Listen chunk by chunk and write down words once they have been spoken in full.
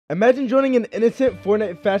Imagine joining an innocent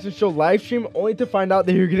Fortnite fashion show live stream only to find out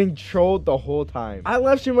that you're getting trolled the whole time. I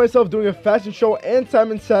live streamed myself doing a fashion show and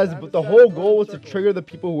Simon Says, but the whole goal was to trigger the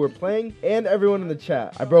people who were playing and everyone in the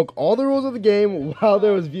chat. I broke all the rules of the game while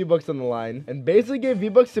there was V-Bucks on the line and basically gave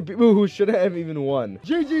V-Bucks to people who shouldn't have even won.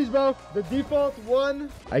 GG's, bro. The default won.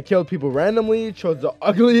 I killed people randomly, chose the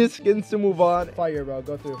ugliest skins to move on. Fire, bro.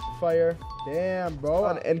 Go through. Fire. Damn, bro.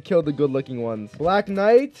 And killed the good-looking ones. Black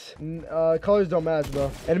Knight. Colors don't match,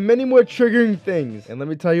 bro. And many more triggering things. And let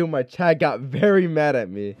me tell you, my chat got very mad at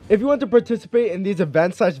me. If you want to participate in these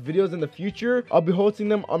event/videos in the future, I'll be hosting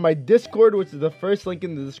them on my Discord, which is the first link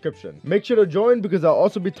in the description. Make sure to join because I'll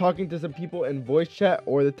also be talking to some people in voice chat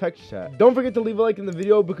or the text chat. Don't forget to leave a like in the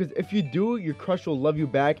video because if you do, your crush will love you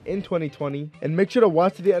back in 2020. And make sure to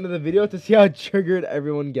watch to the end of the video to see how triggered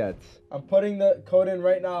everyone gets. I'm putting the code in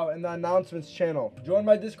right now in the announcements channel. Join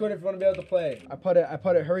my Discord if you want to be able to play. I put it.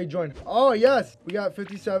 Hurry, join. Oh, yes. We got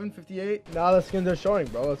 57, 58. Now the skins are showing,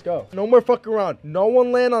 bro. Let's go. No more fucking around. No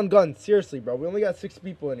one land on guns. Seriously, bro. We only got 6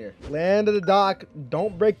 people in here. Land at the dock.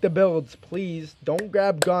 Don't break the builds, please. Don't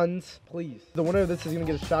grab guns, please. The winner of this is going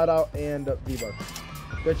to get a shout out and V-Bucks.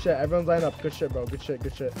 Good shit. Everyone's lined up. Good shit, bro. Good shit.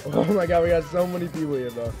 Good shit. Oh, my God. We got so many people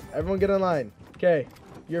here, bro. Everyone get in line. Okay.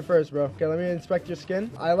 You're first, bro. Okay, let me inspect your skin.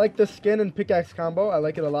 I like the skin and pickaxe combo. I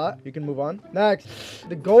like it a lot. You can move on. Next.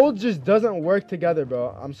 The gold just doesn't work together,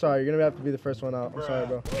 bro. I'm sorry. You're gonna have to be the first one out. I'm sorry,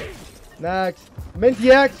 bro. Next.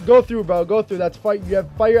 Minty Axe. Go through, bro. Go through. That's fight. You have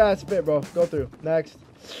fire ass fit, bro. Go through. Next.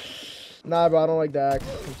 Nah, bro. I don't like the axe.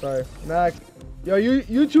 I'm sorry. Next. Yo,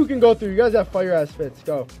 you two can go through. You guys have fire ass fits.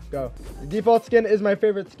 Go. Go. The default skin is my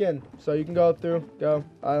favorite skin. So you can go through. Go.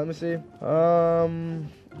 Let me see.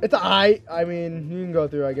 It's I mean, you can go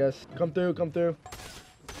through, I guess. Come through.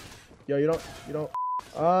 Yo, you don't. No,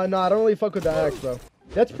 I don't really fuck with the axe, bro.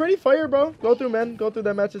 That's pretty fire, bro. Go through, man. Go through.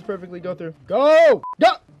 That matches perfectly. Go through. Go! Go!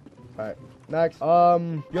 All right. Next.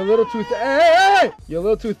 You're a little too hey! You're a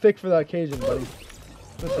little too thick for the occasion, buddy.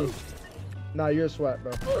 Let's see. Nah, you're a sweat,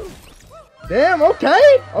 bro. Damn,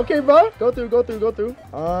 okay. Okay, bro. Go through.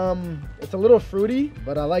 It's a little fruity,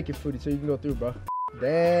 but I like it fruity, so you can go through, bro.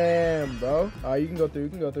 Damn, bro. You can go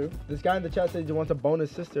through. This guy in the chat said he wants a bonus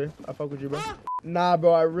sister. I fuck with you, bro. Nah,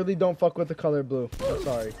 bro. I really don't fuck with the color blue. I'm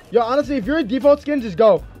sorry. Yo, honestly, if you're a default skin, just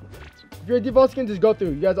go. If you're a default skin, just go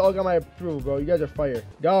through. You guys all got my approval, bro. You guys are fire.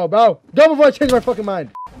 Go, bro. Go before I change my fucking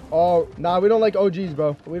mind. Oh, nah, we don't like OGs,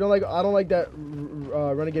 bro. I don't like that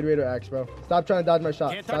Renegade Raider axe, bro. Stop trying to dodge my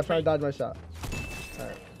shot. All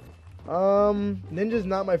right. Ninja's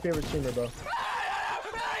not my favorite streamer, bro.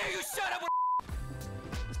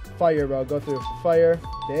 Fire, bro. Go through. Fire.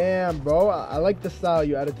 Damn, bro. I like the style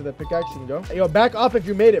you added to the pickaxe. You can go. Hey, yo, back up if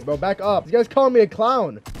you made it, bro. Back up. This guy's calling me a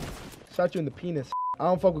clown. Shot you in the penis. I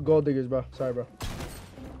don't fuck with gold diggers, bro. Sorry, bro.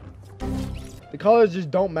 The colors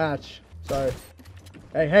just don't match. Sorry.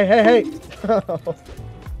 Hey.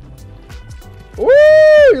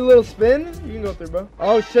 Ooh, you little spin. You can go through, bro.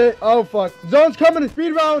 Oh, shit. Oh, fuck. Zone's coming in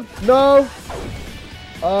speed round. No.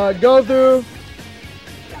 Go through.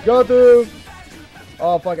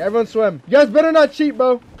 Oh, fuck. Everyone swim. You guys better not cheat,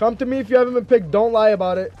 bro. Come to me if you haven't been picked. Don't lie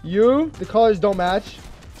about it. The colors don't match.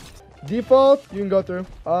 Default, you can go through.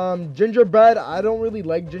 Gingerbread. I don't really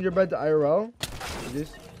like gingerbread to IRL. It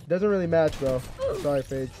just doesn't really match, bro. Sorry,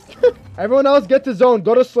 Fades. Everyone else get to zone.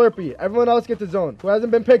 Go to Slurpee. Everyone else get to zone. Who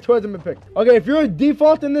hasn't been picked? Okay, if you're a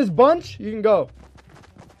default in this bunch, you can go.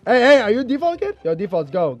 Hey, are you a default kid? Yo, defaults,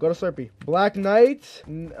 go to Slurpee. Black Knight.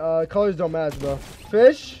 Colors don't match, bro.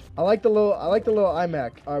 Fish. I like the little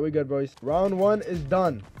iMac. All right, we good, boys. Round 1 is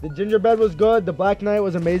done. The gingerbread was good. The Black Knight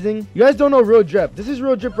was amazing. You guys don't know Real Drip. This is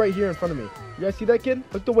Real Drip right here in front of me. You guys see that kid?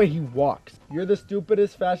 Look the way he walks. You're the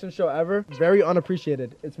stupidest fashion show ever. Very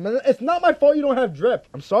unappreciated. It's not my fault you don't have drip.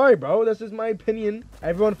 I'm sorry, bro. This is my opinion.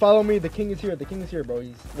 Everyone follow me. The king is here. Bro.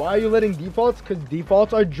 Why are you letting defaults? Because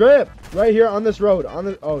defaults are drip. Right here on this road.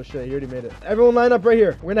 Oh, shit. He already made it. Everyone line up right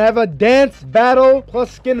here. We're going to have a dance battle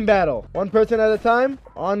plus skin battle. One person at a time.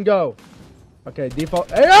 On go. Okay,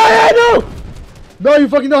 default. Hey, no! No, you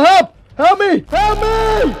fucking don't. Help me!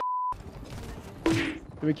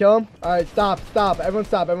 Did we kill him? All right, stop. Everyone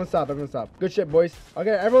stop. Good shit, boys.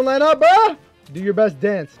 Okay, everyone line up, bro. Do your best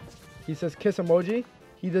dance. He says kiss emoji.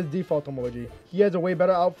 He does default emoji. He has a way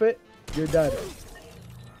better outfit. You're dead.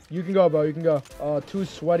 You can go, bro. You can go. 2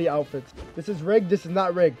 sweaty outfits. This is rigged. This is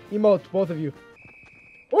not rigged. Emotes, both of you.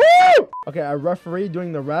 Woo! Okay, a referee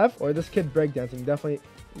doing the ref or this kid breakdancing. Definitely,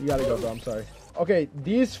 you gotta go, bro. I'm sorry. Okay,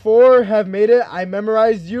 these 4 have made it. I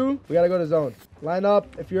memorized you. We gotta go to zone. Line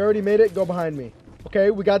up. If you already made it, go behind me.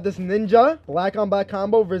 Okay, we got this ninja black on black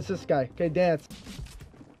combo versus this guy. Okay, dance.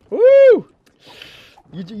 Woo!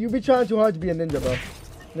 You be trying too hard to be a ninja, bro.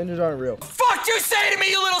 Ninjas aren't real. Fuck you say to me,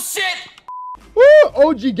 you little shit! Woo!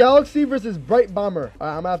 OG Galaxy versus Bright Bomber.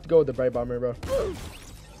 Alright, I'm gonna have to go with the Bright Bomber, bro.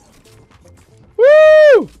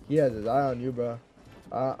 Woo! He has his eye on you, bro.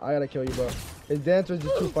 I gotta kill you, bro. His dance was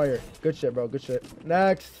just too fire. Good shit, bro. Good shit.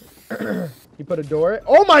 Next. He put a door.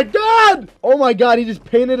 Oh my god! Oh my god, he just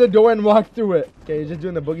painted a door and walked through it. Okay, he's just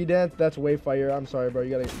doing the boogie dance. That's way fire. I'm sorry, bro.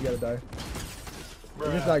 You gotta die. It's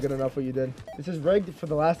just not good enough what you did. This is rigged for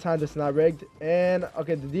the last time. This is not rigged. And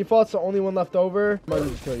okay, the default's the only one left over. I might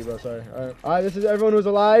just kill you, bro. Sorry. Alright, this is everyone who's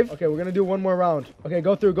alive. Okay, we're gonna do one more round. Okay,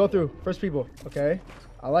 go through. First people. Okay.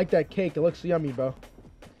 I like that cake. It looks yummy, bro.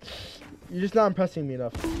 You're just not impressing me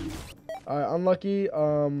enough. Alright, unlucky.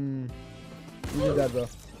 You're just dead, bro.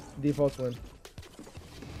 Defaults win.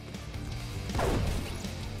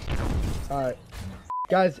 Alright.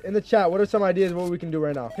 Guys, in the chat, what are some ideas of what we can do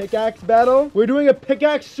right now? Pickaxe battle? We're doing a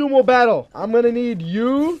pickaxe sumo battle. I'm gonna need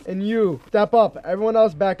you and you. Step up. Everyone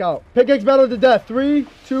else back out. Pickaxe battle to death. 3,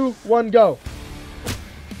 2, 1, go.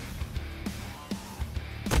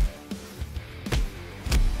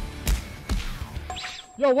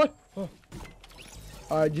 Yo, what? Oh.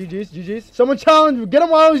 Alright, GG's. Someone challenge. Get him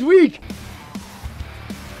while he's weak.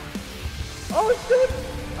 Oh, shit.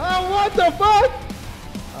 Oh, what the fuck?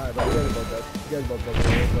 Alright, bro. You guys both.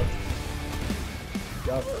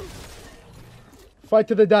 Go. Fight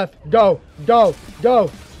to the death. Go.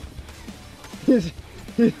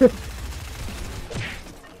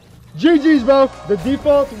 GG's, bro. The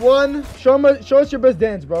default won. Show us your best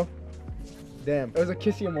dance, bro. Damn. It was a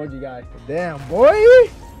kissy emoji guy. Damn, boy.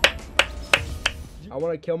 I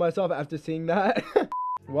want to kill myself after seeing that.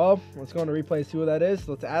 Well, let's go on to replay and see what that is.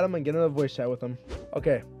 Let's add him and get another voice chat with him.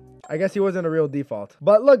 Okay. I guess he wasn't a real default.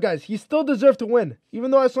 But look, guys, he still deserved to win.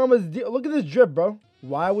 Even though I saw him as... Look at this drip, bro.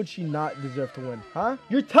 Why would she not deserve to win? Huh?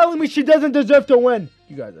 You're telling me she doesn't deserve to win?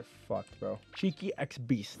 You guys are fucked, bro. Cheeky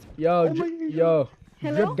ex-beast. Yo, yo.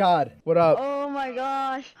 Hello? Drip God. What up? Oh my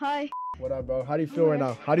gosh. Hi. What up, bro? How do you feel right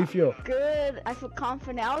now? How do you feel? Good. I feel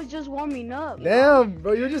confident. I was just warming up. Damn,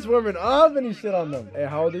 bro. You're just warming up and you shit on them. Hey,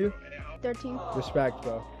 how old are you? 13. Respect,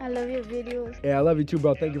 bro. I love your videos. Yeah, I love you too,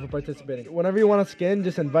 bro. Thank you for participating. Whenever you want a skin,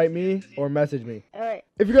 just invite me or message me. Alright.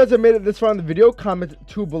 If you guys have made it this far in the video, comment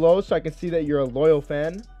 2 below so I can see that you're a loyal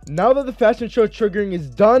fan. Now that the fashion show triggering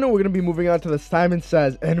is done, we're going to be moving on to the Simon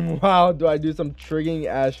Says. And wow, do I do some triggering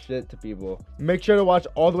ass shit to people. Make sure to watch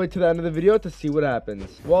all the way to the end of the video to see what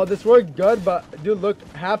happens. Well, this worked good, but dude, look,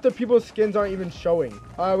 half the people's skins aren't even showing.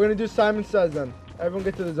 Alright, we're going to do Simon Says then. Everyone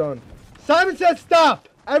get to the zone. Simon Says stop!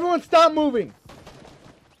 Everyone stop moving!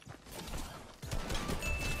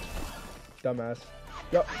 Dumbass.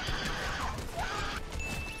 Yep.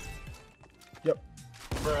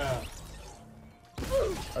 Bruh.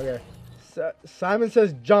 Okay. Simon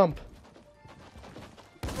Says jump.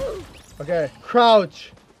 Okay.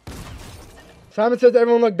 Crouch. Simon Says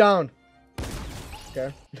everyone look down.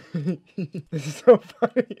 Okay. This is so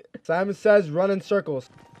funny. Simon Says run in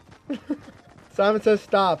circles. Simon Says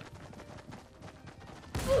stop.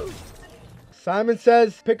 Simon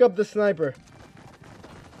Says pick up the sniper.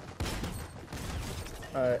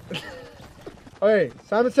 Alright. Okay,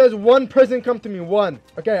 Simon Says 1 person come to me. 1.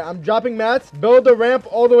 Okay, I'm dropping mats. Build a ramp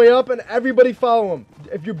all the way up and everybody follow him.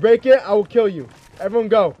 If you break it, I will kill you. Everyone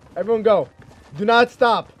go. Everyone go. Do not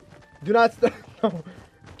stop. Do not stop. No.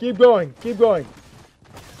 Keep going. Keep going.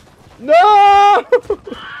 No!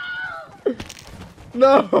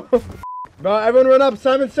 No! Bro, everyone run up.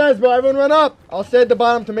 Simon Says, bro, everyone run up. I'll stay at the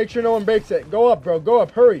bottom to make sure no one breaks it. Go up, bro. Go up.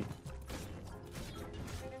 Hurry.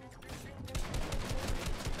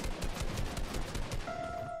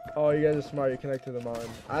 Oh, you guys are smart. You connect to the mountain.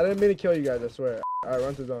 I didn't mean to kill you guys, I swear. Alright,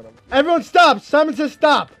 run to zone. Everyone stop! Simon Says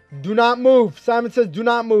stop! Do not move. Simon Says do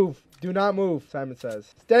not move. Do not move, Simon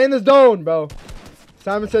Says. Stay in the zone, bro.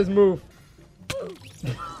 Simon Says move.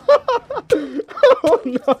 Oh,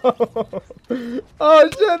 no. Oh,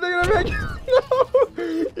 shit, they're gonna make it. No.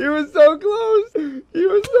 You were so close. You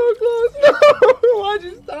were so close. No. Why'd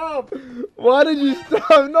you stop? Why did you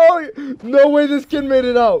stop? No. No way this kid made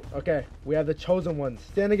it out. Okay, we have the chosen ones.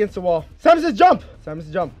 Stand against the wall. Simon Says jump. Simon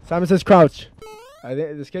Says jump. Simon Says crouch. I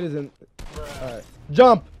think this kid isn't. Alright.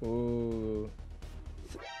 Jump. Ooh.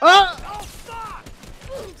 Ah!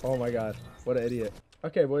 Oh my god. What an idiot.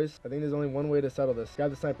 Okay, boys. I think there's only one way to settle this. Grab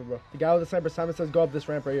the sniper, bro. The guy with the sniper, Simon Says go up this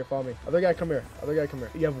ramp right here. Follow me. Other guy, come here. Other guy, come here.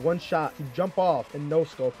 You have 1 shot to jump off and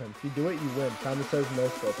no-scope him. If you do it, you win. Simon Says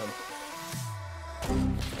no-scope him.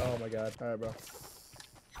 Oh my god. Alright, bro.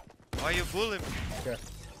 Why you bullying me? Okay.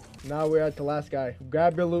 Now we're at the last guy.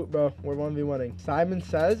 Grab your loot, bro. We're 1v1ing. Simon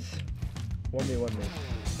Says 1v1 me.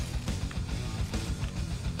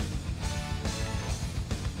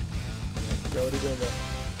 Yo, what are you doing, bro?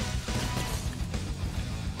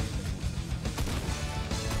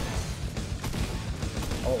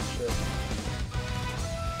 Oh, shit.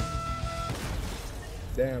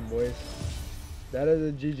 Damn, boys. That is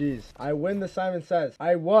a GG's. I win the Simon Says.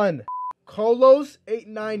 I won. Colos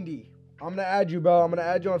 890. I'm gonna add you, bro. I'm gonna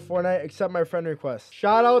add you on Fortnite. Accept my friend request.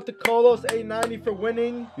 Shout out to Colos 890 for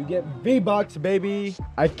winning. You get V-Bucks, baby.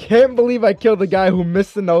 I can't believe I killed the guy who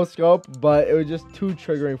missed the no-scope, but it was just too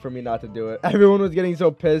triggering for me not to do it. Everyone was getting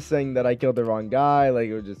so pissed saying that I killed the wrong guy. Like,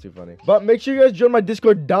 it was just too funny. But make sure you guys join my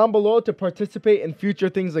Discord down below to participate in future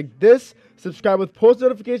things like this. Subscribe with post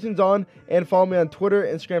notifications on, and follow me on Twitter,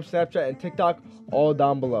 Instagram, Snapchat, and TikTok, all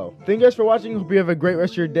down below. Thank you guys for watching. Hope you have a great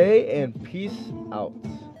rest of your day, and peace out.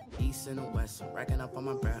 East and the west, racking up on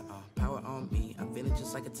my breath, power on me, I'm feeling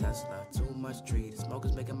just like a Tesla, too much tree, the smoke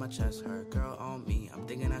is making my chest hurt, girl on me, I'm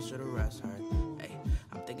thinking I should've rest her, hey,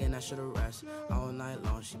 I'm thinking I should've rest, all night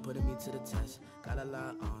long, she putting me to the test, got a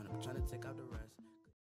lot on, I'm trying to take out the rest.